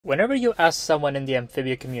Whenever you ask someone in the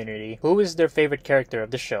Amphibia community who is their favorite character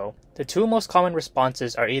of the show, the two most common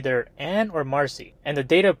responses are either Anne or Marcy, and the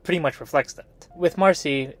data pretty much reflects that. With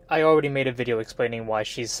Marcy, I already made a video explaining why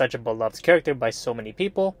she's such a beloved character by so many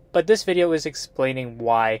people, but this video is explaining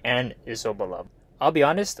why Anne is so beloved. I'll be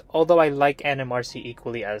honest, although I like Anne and Marcy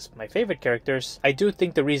equally as my favorite characters, I do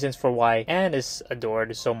think the reasons for why Anne is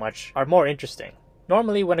adored so much are more interesting.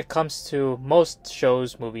 Normally, when it comes to most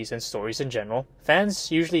shows, movies, and stories in general, fans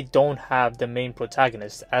usually don't have the main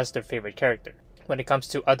protagonist as their favorite character. When it comes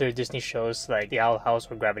to other Disney shows like The Owl House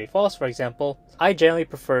or Gravity Falls, for example, I generally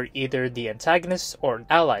prefer either the antagonists or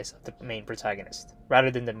allies of the main protagonist,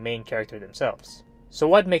 rather than the main character themselves. So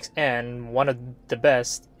what makes Anne one of the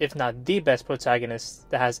best, if not the best protagonist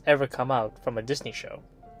that has ever come out from a Disney show?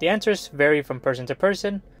 The answers vary from person to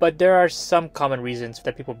person, but there are some common reasons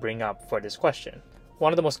that people bring up for this question.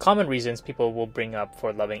 One of the most common reasons people will bring up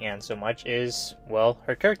for loving Anne so much is, well,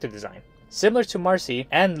 her character design. Similar to Marcy,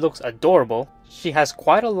 Anne looks adorable. She has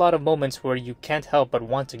quite a lot of moments where you can't help but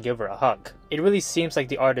want to give her a hug. It really seems like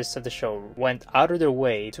the artists of the show went out of their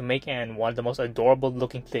way to make Anne one of the most adorable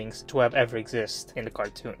looking things to have ever existed in the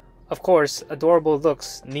cartoon. Of course, adorable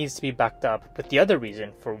looks needs to be backed up with the other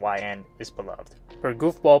reason for why Anne is beloved: her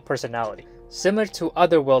goofball personality. Similar to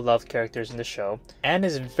other well-loved characters in the show, Anne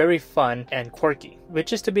is very fun and quirky,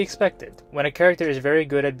 which is to be expected. When a character is very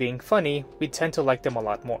good at being funny, we tend to like them a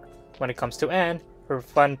lot more. When it comes to Anne, her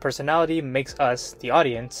fun personality makes us, the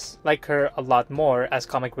audience, like her a lot more as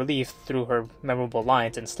comic relief through her memorable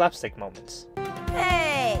lines and slapstick moments.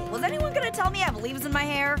 Hey, was anyone gonna tell me I have leaves in my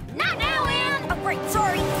hair? Not now, Anne! Oh great,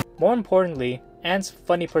 sorry! More importantly, Anne's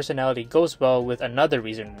funny personality goes well with another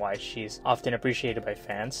reason why she's often appreciated by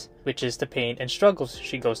fans, which is the pain and struggles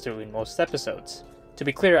she goes through in most episodes. To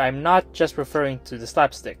be clear, I'm not just referring to the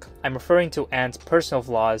slapstick. I'm referring to Anne's personal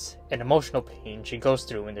flaws and emotional pain she goes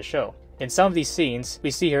through in the show. In some of these scenes, we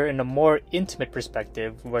see her in a more intimate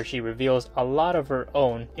perspective where she reveals a lot of her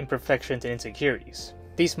own imperfections and insecurities.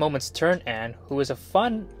 These moments turn Anne, who is a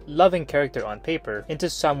fun, loving character on paper, into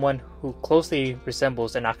someone who closely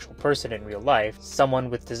resembles an actual person in real life, someone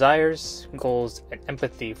with desires, goals, and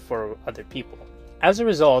empathy for other people. As a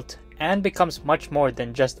result, Anne becomes much more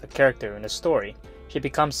than just a character in a story. She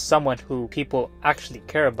becomes someone who people actually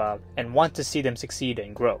care about and want to see them succeed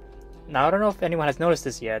and grow. Now, I don't know if anyone has noticed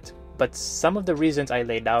this yet, but some of the reasons I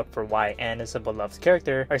laid out for why Anne is a beloved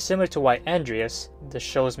character are similar to why Andreas, the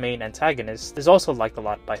show's main antagonist, is also liked a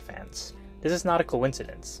lot by fans. This is not a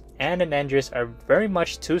coincidence. Anne and Andreas are very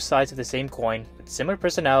much two sides of the same coin with similar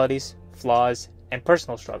personalities, flaws, and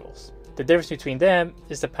personal struggles. The difference between them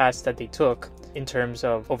is the paths that they took in terms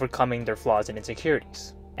of overcoming their flaws and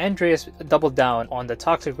insecurities. Andreas doubled down on the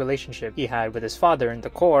toxic relationship he had with his father in the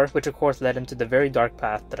core, which of course led him to the very dark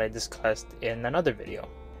path that I discussed in another video.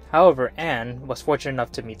 However, Anne was fortunate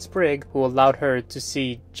enough to meet Sprig, who allowed her to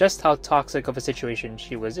see just how toxic of a situation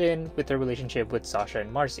she was in with her relationship with Sasha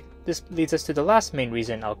and Marcy. This leads us to the last main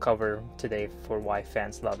reason I'll cover today for why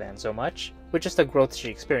fans love Anne so much, which is the growth she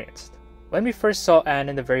experienced. When we first saw Anne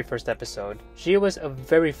in the very first episode, she was a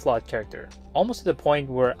very flawed character, almost to the point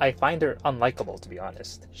where I find her unlikable, to be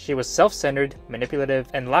honest. She was self-centered, manipulative,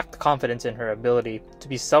 and lacked confidence in her ability to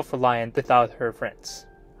be self-reliant without her friends.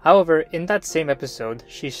 However, in that same episode,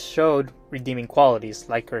 she showed redeeming qualities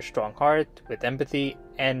like her strong heart with empathy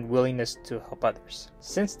and willingness to help others.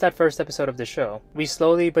 Since that first episode of the show, we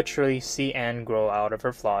slowly but surely see Anne grow out of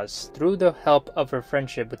her flaws through the help of her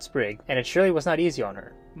friendship with Sprig, and it surely was not easy on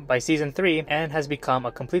her. By season 3, Anne has become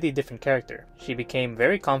a completely different character. She became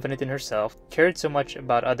very confident in herself, cared so much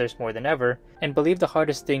about others more than ever, and believed the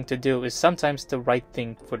hardest thing to do is sometimes the right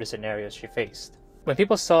thing for the scenarios she faced. When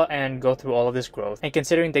people saw Anne go through all of this growth, and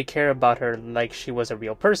considering they care about her like she was a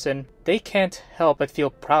real person, they can't help but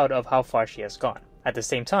feel proud of how far she has gone. At the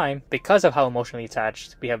same time, because of how emotionally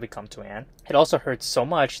attached we have become to Anne, it also hurts so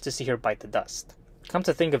much to see her bite the dust. Come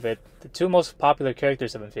to think of it, the two most popular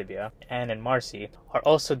characters of Amphibia, Anne and Marcy, are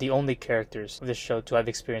also the only characters of the show to have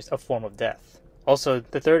experienced a form of death. Also,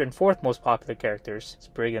 the third and fourth most popular characters,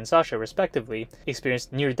 Sprig and Sasha respectively,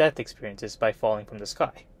 experienced near-death experiences by falling from the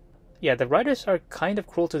sky. Yeah, the writers are kind of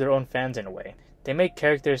cruel to their own fans in a way. They make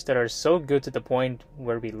characters that are so good to the point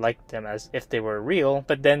where we like them as if they were real,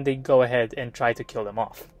 but then they go ahead and try to kill them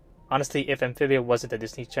off. Honestly, if Amphibia wasn't a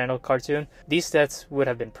Disney Channel cartoon, these deaths would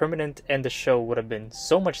have been permanent and the show would have been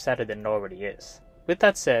so much sadder than it already is. With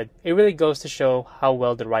that said, it really goes to show how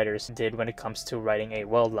well the writers did when it comes to writing a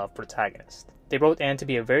well-loved protagonist. They wrote Anne to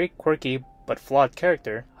be a very quirky but flawed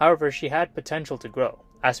character, however she had potential to grow.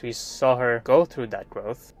 As we saw her go through that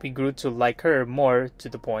growth, we grew to like her more to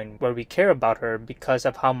the point where we care about her because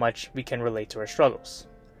of how much we can relate to her struggles.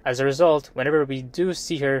 As a result, whenever we do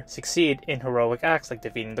see her succeed in heroic acts like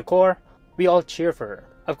defeating the core, we all cheer for her.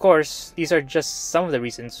 Of course, these are just some of the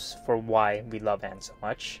reasons for why we love Anne so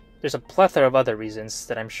much. There's a plethora of other reasons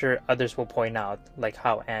that I'm sure others will point out, like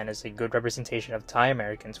how Anne is a good representation of Thai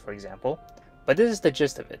Americans, for example. But this is the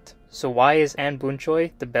gist of it. So why is Anne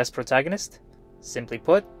Boonchuy the best protagonist? Simply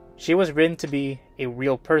put, she was written to be a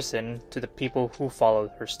real person to the people who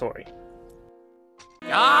followed her story.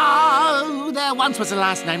 Oh, there once was a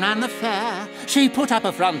lass named Anne the Fair. She put up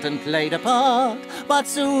a front and played a part, but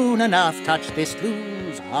soon enough touched this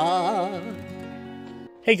loose heart.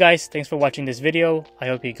 Hey guys, thanks for watching this video. I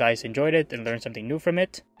hope you guys enjoyed it and learned something new from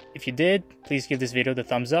it. If you did, please give this video the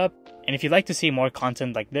thumbs up. And if you'd like to see more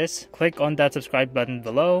content like this, click on that subscribe button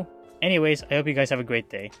below. Anyways, I hope you guys have a great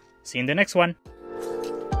day. See you in the next one.